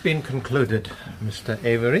post-mortem has been concluded, Mr.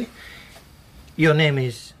 Avery. Your name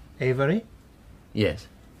is Avery? Yes.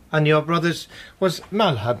 And your brother's was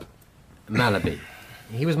Malhab? Malaby.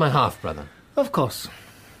 He was my half-brother. Of course.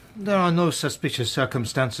 There are no suspicious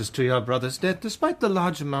circumstances to your brother's death, despite the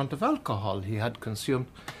large amount of alcohol he had consumed.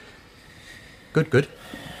 Good.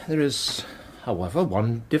 There is, however,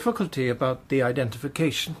 one difficulty about the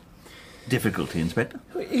identification. Difficulty, Inspector?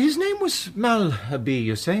 His name was Malhaby,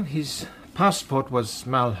 you say? His passport was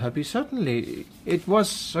Malhaby, certainly. It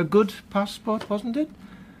was a good passport, wasn't it?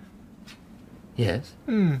 Yes.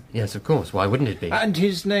 Yes, of course. Why wouldn't it be? And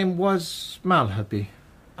his name was Malhaby.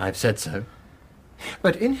 I've said so.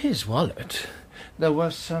 But in his wallet, there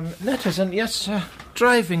were some letters and, yes, a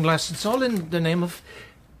driving license, all in the name of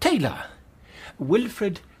Taylor.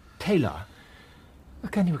 Wilfred Taylor.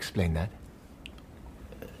 Can you explain that?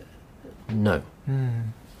 No.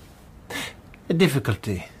 A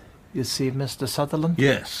difficulty, you see, Mr. Sutherland?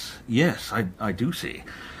 Yes, I do see.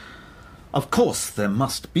 Of course, there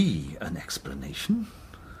must be an explanation.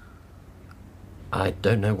 I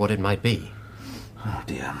don't know what it might be. Oh,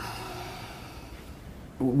 dear.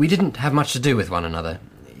 We didn't have much to do with one another.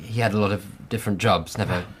 He had a lot of different jobs,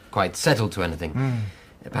 never quite settled to anything.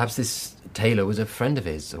 Perhaps this Taylor was a friend of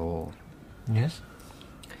his, or... Yes?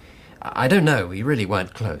 I don't know. We really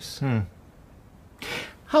weren't close.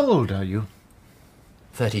 How old are you?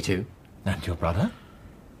 32. And your brother?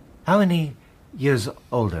 How many years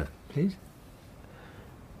older, please?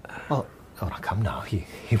 Oh, come now. He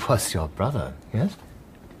was your brother, yes?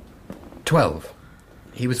 12.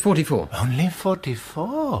 He was 44. Only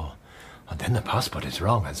 44? And then the passport is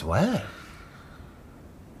wrong as well.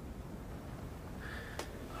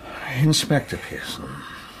 Inspector Pearson,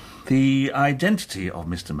 the identity of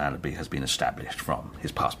Mr. Malaby has been established from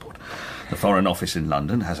his passport. The Foreign Office in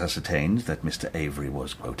London has ascertained that Mr. Avery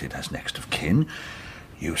was quoted as next of kin.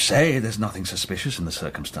 You say there's nothing suspicious in the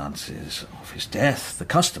circumstances of his death. The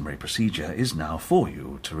customary procedure is now for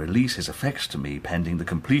you to release his effects to me pending the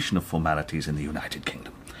completion of formalities in the United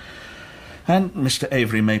Kingdom. And Mr.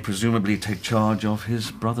 Avery may presumably take charge of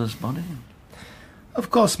his brother's body?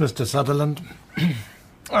 Of course, Mr. Sutherland.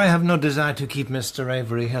 I have no desire to keep Mr.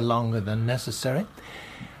 Avery here longer than necessary.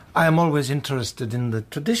 I am always interested in the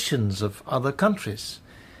traditions of other countries.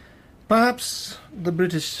 Perhaps the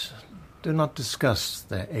British do not discuss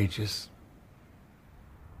their ages.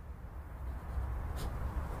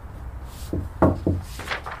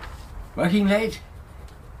 Working late?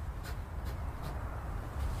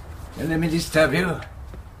 Let me disturb you.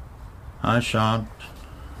 I shan't.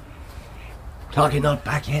 Clarky not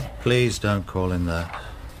back yet? Please don't call him that.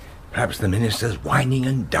 Perhaps the minister's whining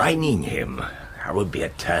and dining him. That would be a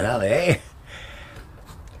turn-up, eh?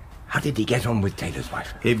 How did he get on with Taylor's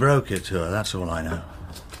wife? He broke it to her, that's all I know.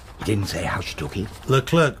 He didn't say how she took it? The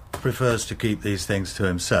clerk prefers to keep these things to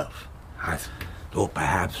himself. Thought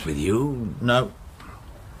perhaps with you... No.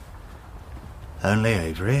 Only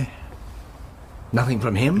Avery. Nothing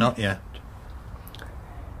from him? Not yet.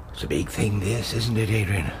 It's a big thing, this, isn't it,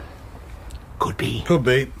 Adrian? Could be. Could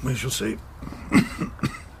be. We shall see.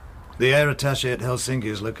 The air attaché at Helsinki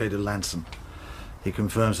has located Lanson. He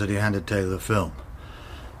confirms that he handed Taylor the film.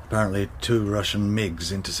 Apparently 2 Russian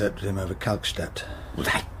MiGs intercepted him over Kalkstadt. Well,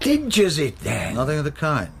 that clinches it, then. Nothing of the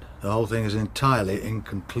kind. The whole thing is entirely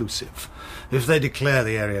inconclusive. If they declare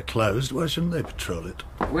the area closed, why shouldn't they patrol it?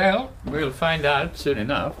 Well, we'll find out soon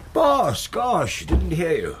enough. Boss, gosh, didn't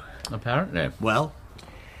hear you. Apparently. Well?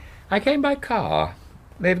 I came by car.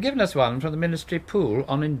 They've given us one from the Ministry pool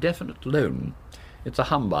on indefinite loan. It's a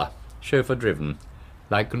Humber, chauffeur-driven,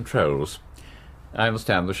 like controls. I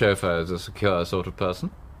understand the chauffeur is a secure sort of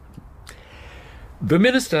person. The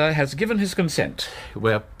Minister has given his consent.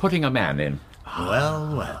 We're putting a man in.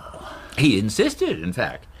 Well, well. He insisted, in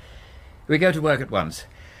fact. We go to work at once.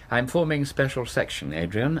 I'm forming special section,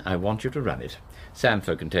 Adrian. I want you to run it.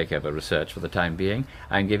 Sanford can take over research for the time being.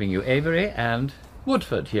 I'm giving you Avery and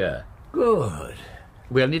Woodford here. Good.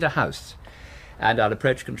 We'll need a house. And I'll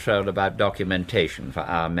approach control about documentation for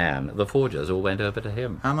our man. The forgers all went over to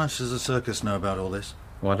him. How much does the circus know about all this?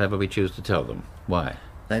 Whatever we choose to tell them. Why?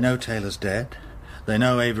 They know Taylor's dead. They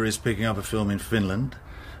know Avery's picking up a film in Finland.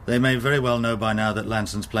 They may very well know by now that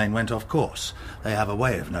Lanson's plane went off course. They have a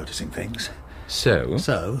way of noticing things. So?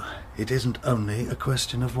 So, it isn't only a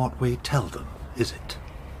question of what we tell them, is it?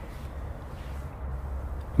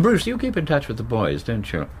 Bruce, you keep in touch with the boys,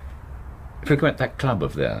 don't you? Frequent that club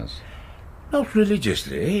of theirs? Not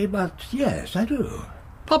religiously, but yes, I do.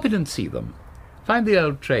 Pop in and see them. Find the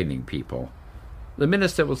old training people. The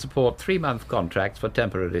Minister will support 3-month contracts for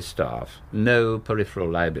temporary staff. No peripheral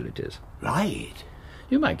liabilities. Right.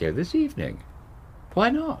 You might go this evening. Why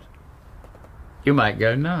not? You might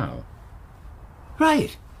go now.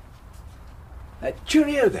 Right.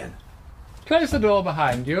 Cheerio, then. Close the door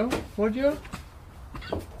behind you, would you?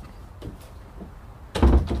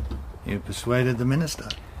 You persuaded the Minister.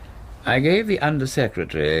 I gave the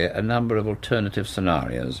Under-Secretary a number of alternative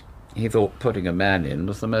scenarios. He thought putting a man in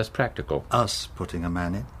was the most practical. Us putting a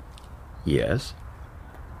man in? Yes.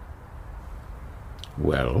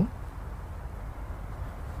 Well?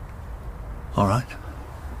 All right.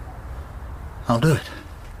 I'll do it.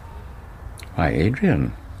 Why,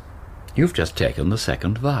 Adrian, you've just taken the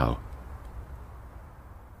second vow.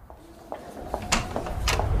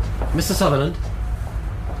 Mr. Sutherland?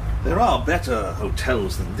 There are better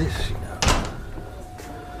hotels than this, you know.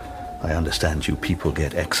 I understand you people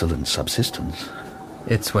get excellent subsistence.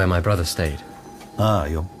 It's where my brother stayed. Ah,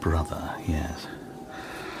 your brother, yes.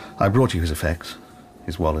 I brought you his effects,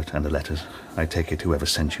 his wallet and the letters. I take it whoever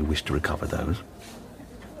sent you wished to recover those.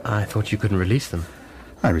 I thought you couldn't release them.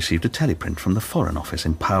 I received a teleprint from the Foreign Office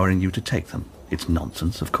empowering you to take them. It's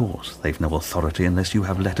nonsense, of course. They've no authority unless you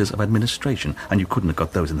have letters of administration, and you couldn't have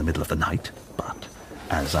got those in the middle of the night. But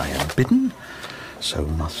as I am bidden, so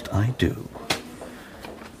must I do.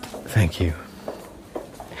 Thank you.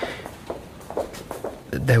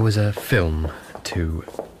 There was a film, too.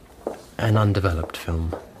 An undeveloped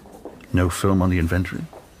film. No film on the inventory?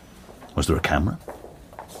 Was there a camera?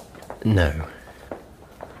 No.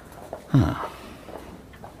 Huh.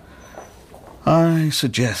 I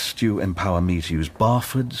suggest you empower me to use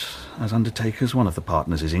Barfords as undertakers. One of the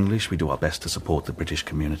partners is English. We do our best to support the British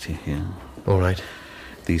community here. All right.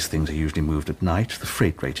 These things are usually moved at night. The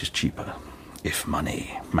freight rate is cheaper, if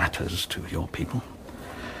money matters to your people.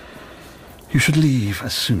 You should leave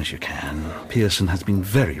as soon as you can. Pearson has been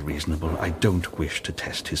very reasonable. I don't wish to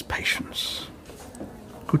test his patience.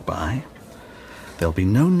 Goodbye. There'll be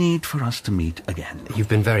no need for us to meet again. You've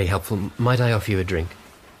been very helpful. Might I offer you a drink?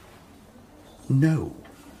 No.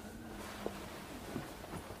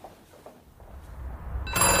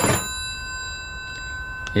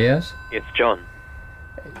 Yes? It's John.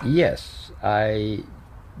 Yes, I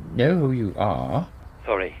know who you are.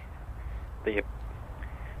 Sorry.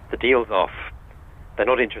 The deal's off. They're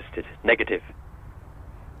not interested. Negative.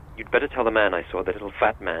 You'd better tell the man I saw, the little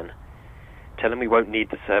fat man. Tell him we won't need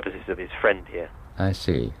the services of his friend here. I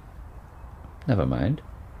see. Never mind.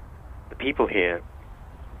 The people here,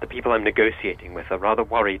 the people I'm negotiating with, are rather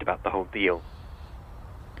worried about the whole deal.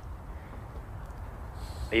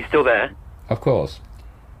 Are you still there? Of course.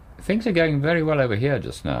 Things are going very well over here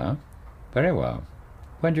just now. Very well.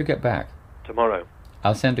 When do you get back? Tomorrow.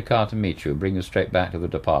 I'll send a car to meet you, bring you straight back to the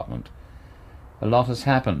department. A lot has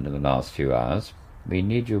happened in the last few hours. We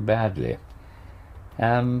need you badly.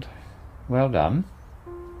 And well done.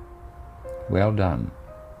 Well done.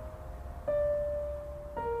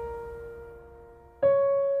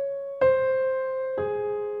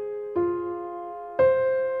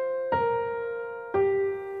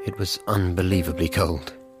 It was unbelievably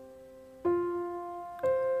cold.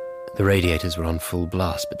 The radiators were on full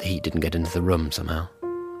blast, but the heat didn't get into the room somehow.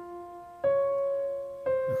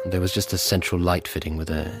 There was just a central light fitting with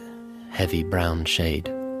a heavy brown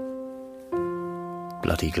shade.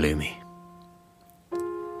 Bloody gloomy.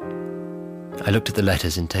 I looked at the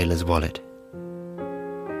letters in Taylor's wallet.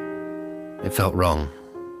 It felt wrong,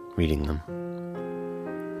 reading them.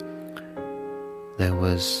 There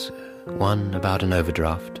was one about an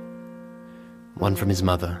overdraft, one from his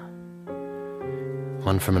mother,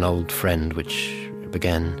 one from an old friend which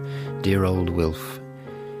began, "Dear old Wilf,"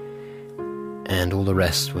 and all the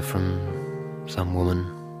rest were from some woman.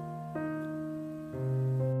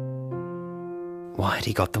 Why had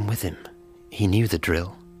he got them with him? He knew the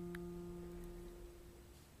drill.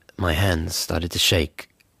 My hands started to shake.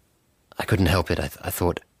 I couldn't help it. I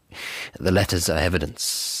thought, the letters are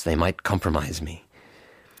evidence. They might compromise me.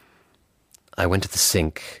 I went to the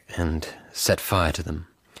sink and set fire to them.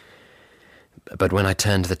 But when I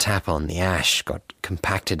turned the tap on, the ash got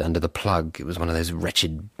compacted under the plug. It was one of those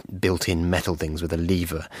wretched built-in metal things with a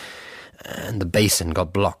lever, and the basin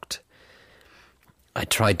got blocked. I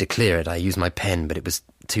tried to clear it. I used my pen, but it was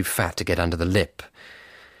too fat to get under the lip.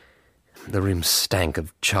 The room stank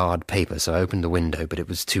of charred paper, so I opened the window, but it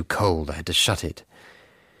was too cold. I had to shut it.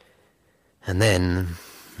 And then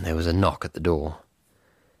there was a knock at the door.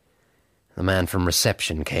 The man from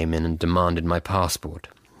reception came in and demanded my passport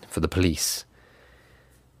for the police.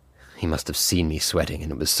 He must have seen me sweating,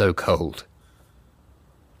 and it was so cold.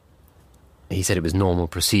 He said it was normal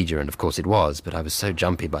procedure, and of course it was, but I was so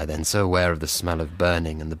jumpy by then, so aware of the smell of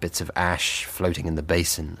burning and the bits of ash floating in the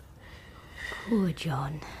basin. Poor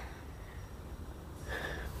John.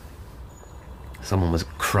 Someone was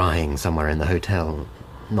crying somewhere in the hotel.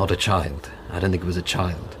 Not a child. I don't think it was a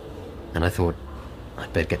child. And I thought,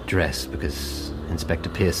 I'd better get dressed, because Inspector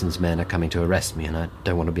Pearson's men are coming to arrest me, and I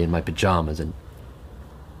don't want to be in my pyjamas, and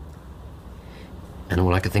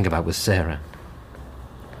all I could think about was Sarah.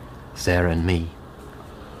 Sarah and me.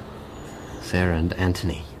 Sarah and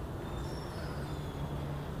Anthony.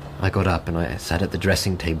 I got up and I sat at the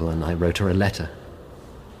dressing table and I wrote her a letter.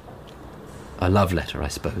 A love letter, I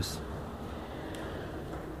suppose.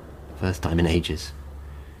 First time in ages.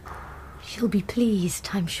 She'll be pleased,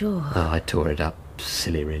 I'm sure. Oh, I tore it up.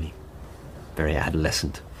 Silly, really. Very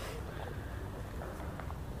adolescent.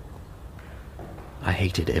 I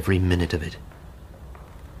hated every minute of it.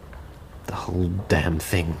 The whole damn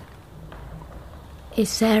thing. Is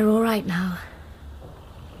Sarah all right now?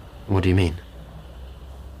 What do you mean?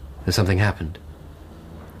 Has something happened?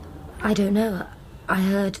 I don't know. I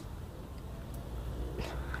heard...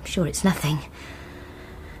 I'm sure it's nothing.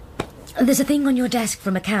 There's a thing on your desk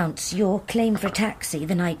from accounts. Your claim for a taxi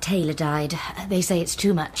the night Taylor died. They say it's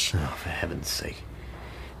too much. Oh, for heaven's sake.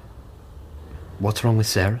 What's wrong with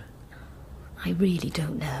Sarah? I really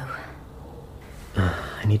don't know.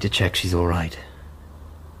 I need to check she's all right.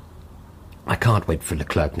 I can't wait for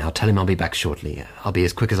Leclerc now. Tell him I'll be back shortly. I'll be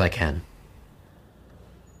as quick as I can.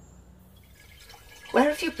 Where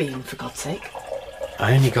have you been, for God's sake?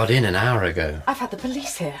 I only got in an hour ago. I've had the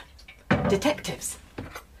police here. Detectives.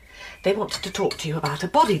 They wanted to talk to you about a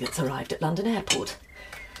body that's arrived at London Airport.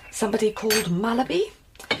 Somebody called Malaby.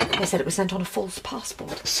 They said it was sent on a false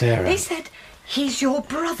passport. Sarah. They said he's your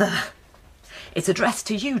brother. It's addressed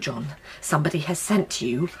to you, John. Somebody has sent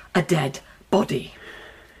you a dead body.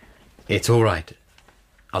 It's all right.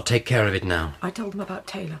 I'll take care of it now. I told them about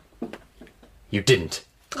Taylor. You didn't?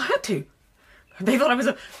 I had to. They thought I was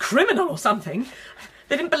a criminal or something.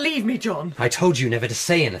 They didn't believe me, John. I told you never to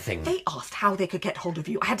say anything. They asked how they could get hold of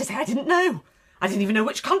you. I had to say I didn't know. I didn't even know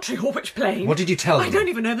which country or which plane. What did you tell them? I don't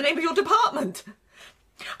even know the name of your department.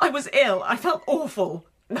 I was ill. I felt awful.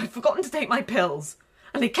 And I'd forgotten to take my pills.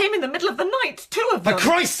 And they came in the middle of the night, 2 of them. For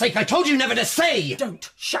Christ's sake, I told you never to say!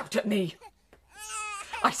 Don't shout at me.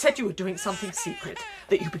 I said you were doing something secret,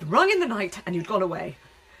 that you'd been rung in the night and you'd gone away.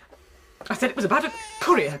 I said it was about a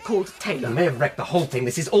courier called Taylor. You may have wrecked the whole thing.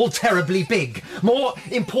 This is all terribly big. More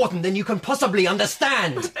important than you can possibly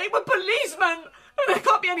understand. But they were policemen. There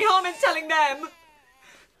can't be any harm in telling them.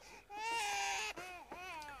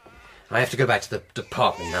 I have to go back to the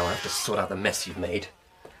department now. I have to sort out the mess you've made.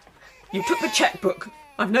 You took the checkbook.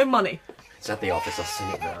 I've no money. It's at the office. I'll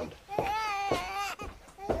send it round.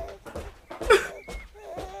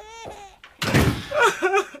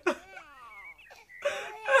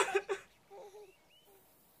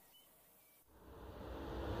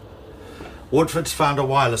 Woodford's found a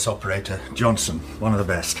wireless operator, Johnson, one of the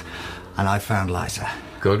best. And I found Liza.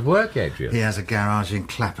 Good work, Adrian. He has a garage in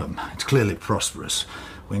Clapham. It's clearly prosperous.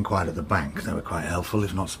 We inquired at the bank. They were quite helpful,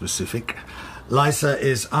 if not specific. Lysa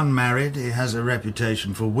is unmarried. He has a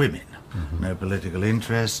reputation for women. Mm-hmm. No political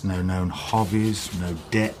interests, no known hobbies, no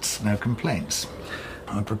debts, no complaints.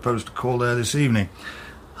 I propose to call there this evening.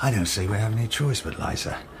 I don't see we have any choice but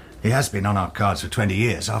Lysa. He has been on our cards for 20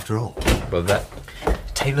 years, after all. Well, that...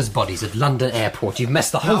 Taylor's body's at London Airport. You've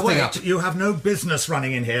messed the whole thing up. You have no business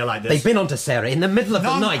running in here like this. They've been onto Sarah in the middle of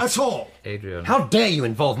the night. None at all. Adrian... How dare you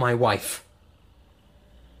involve my wife?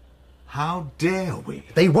 How dare we?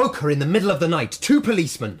 They woke her in the middle of the night. 2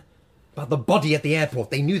 policemen. About the body at the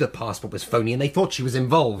airport. They knew the passport was phony and they thought she was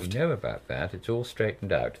involved. We know about that. It's all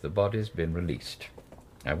straightened out. The body's been released.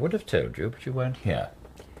 I would have told you, but you weren't here.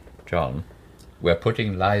 John, we're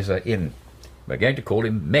putting Liza in. We're going to call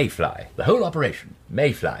him Mayfly. The whole operation.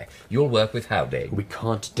 Mayfly. You'll work with Haldane. We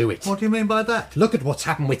can't do it. What do you mean by that? Look at what's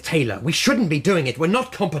happened with Taylor. We shouldn't be doing it. We're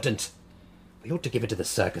not competent. We ought to give it to the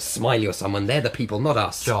circus, Smiley or someone. They're the people, not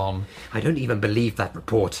us. John. I don't even believe that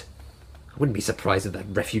report. I wouldn't be surprised if that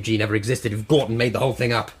refugee never existed, if Gorton made the whole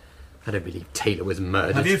thing up. I don't believe Taylor was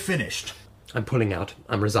murdered. Have you finished? I'm pulling out.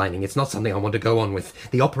 I'm resigning. It's not something I want to go on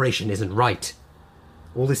with. The operation isn't right.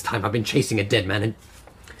 All this time I've been chasing a dead man and...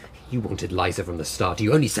 You wanted Liza from the start.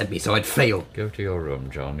 You only sent me so I'd fail. Go to your room,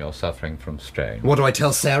 John. You're suffering from strain. What do I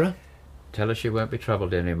tell Sarah? Tell her she won't be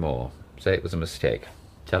troubled anymore. Say it was a mistake.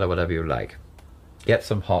 Tell her whatever you like. Get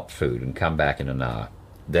some hot food and come back in an hour.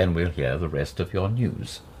 Then we'll hear the rest of your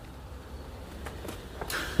news.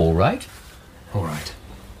 All right? All right.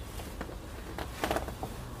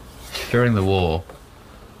 During the war,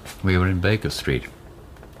 we were in Baker Street.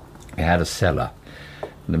 We had a cellar.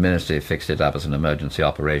 The ministry fixed it up as an emergency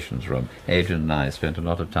operations room. Adrian and I spent a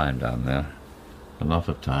lot of time down there. A lot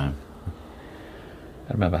of time.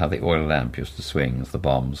 I remember how the oil lamp used to swing as the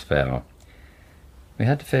bombs fell. We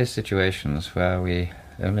had to face situations where we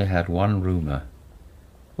only had one rumour,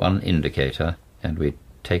 one indicator, and we'd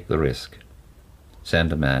take the risk.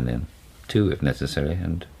 Send a man in, 2 if necessary,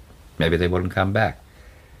 and maybe they wouldn't come back.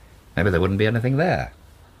 Maybe there wouldn't be anything there.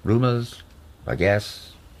 Rumours, a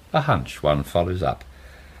guess, a hunch one follows up.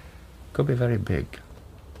 Could be very big.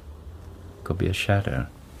 Could be a shadow.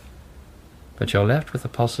 But you're left with a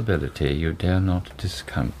possibility you dare not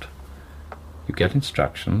discount. You get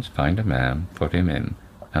instructions, find a man, put him in,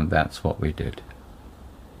 and that's what we did.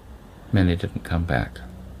 Many didn't come back.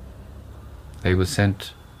 They were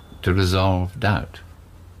sent to resolve doubt.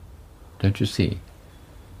 Don't you see?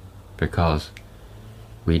 Because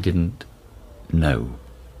we didn't know.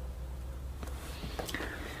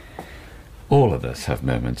 All of us have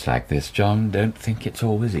moments like this, John. Don't think it's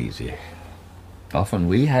always easy. Often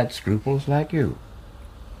we had scruples like you.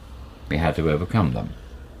 We had to overcome them.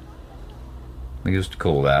 We used to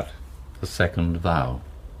call that the second vow.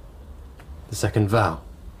 The second vow?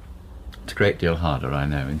 It's a great deal harder, I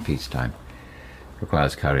know, in peacetime. It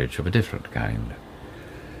requires courage of a different kind.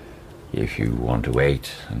 If you want to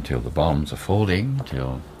wait until the bombs are falling,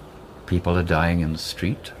 till people are dying in the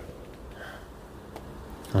street...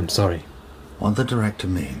 I'm sorry. What the director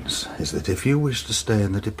means is that if you wish to stay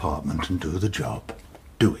in the department and do the job,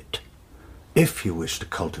 do it. If you wish to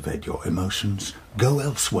cultivate your emotions, go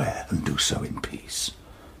elsewhere and do so in peace.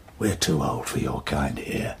 We're too old for your kind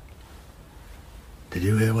here. Did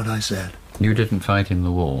you hear what I said? You didn't fight in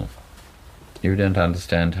the war. You don't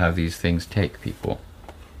understand how these things take people.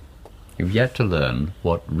 You've yet to learn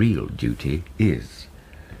what real duty is.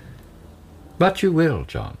 But you will,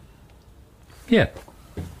 John. Here.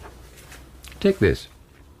 Take this.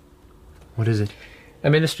 What is it? A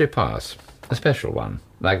ministry pass. A special one,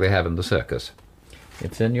 like they have in the circus.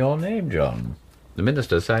 It's in your name, John. The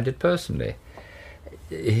minister signed it personally.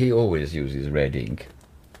 He always uses red ink.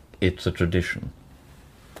 It's a tradition.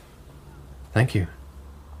 Thank you.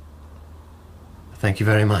 Thank you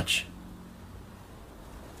very much.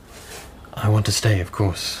 I want to stay, of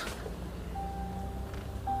course.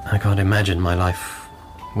 I can't imagine my life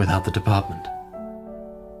without the department.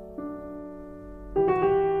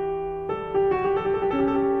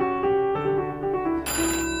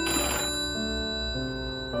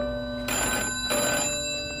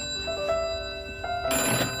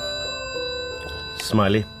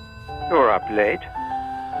 Smiley. You're up late.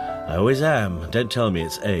 I always am. Don't tell me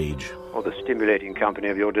it's age. Or the stimulating company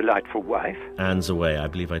of your delightful wife. Anne's away, I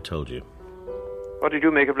believe I told you. What did you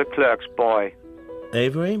make of Leclerc's boy?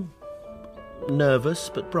 Avery? Nervous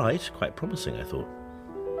but bright. Quite promising, I thought.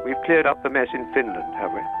 We've cleared up the mess in Finland,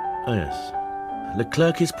 have we? Oh, yes.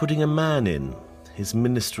 Leclerc is putting a man in. His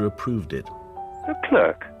minister approved it.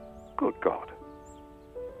 Leclerc? Good God.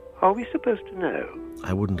 Are we supposed to know?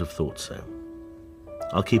 I wouldn't have thought so.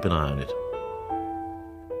 I'll keep an eye on it.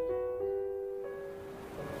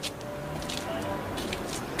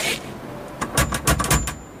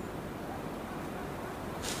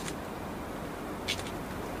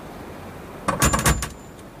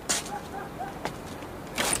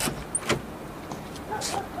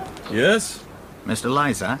 Yes? Mr.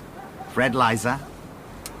 Liza? Fred Liza?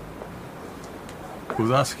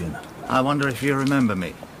 Who's asking? I wonder if you remember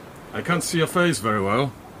me. I can't see your face very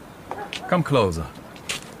well. Come closer.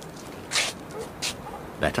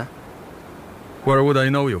 Better? Where would I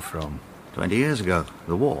know you from? 20 years ago,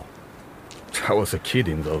 the war. I was a kid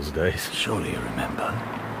in those days. Surely you remember.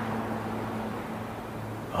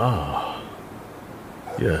 Ah.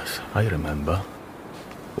 Yes, I remember.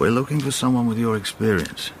 We're looking for someone with your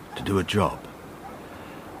experience to do a job.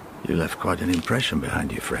 You left quite an impression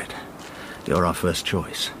behind you, Fred. You're our first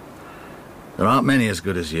choice. There aren't many as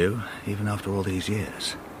good as you, even after all these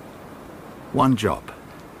years. One job.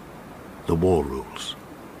 The war rules.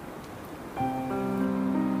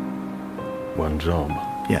 One job?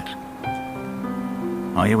 Yes.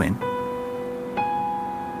 Are you in?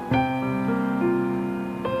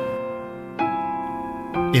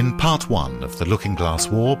 In Part 1 of The Looking-Glass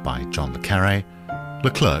War by John le Carré,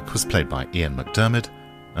 Leclerc was played by Ian McDermott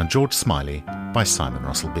and George Smiley by Simon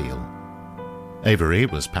Russell Beale. Avery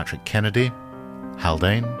was Patrick Kennedy,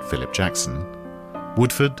 Haldane, Philip Jackson,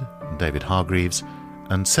 Woodford, David Hargreaves,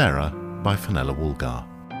 and Sarah by Fenella Woolgar.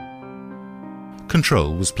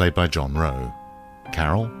 Control was played by John Rowe,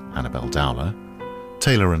 Carol, Annabelle Dowler,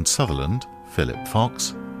 Taylor and Sutherland, Philip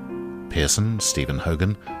Fox, Pearson, Stephen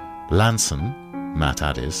Hogan, Lanson, Matt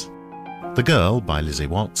Addis, The Girl by Lizzie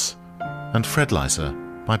Watts, and Fred Liza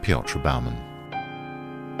by Piotr Bauman.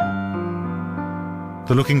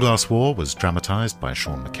 The Looking-Glass War was dramatised by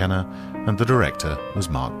Sean McKenna, and the director was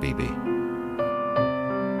Mark Beebe.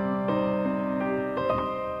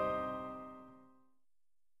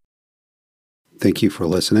 Thank you for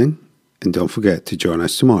listening, and don't forget to join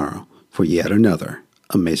us tomorrow for yet another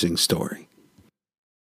amazing story.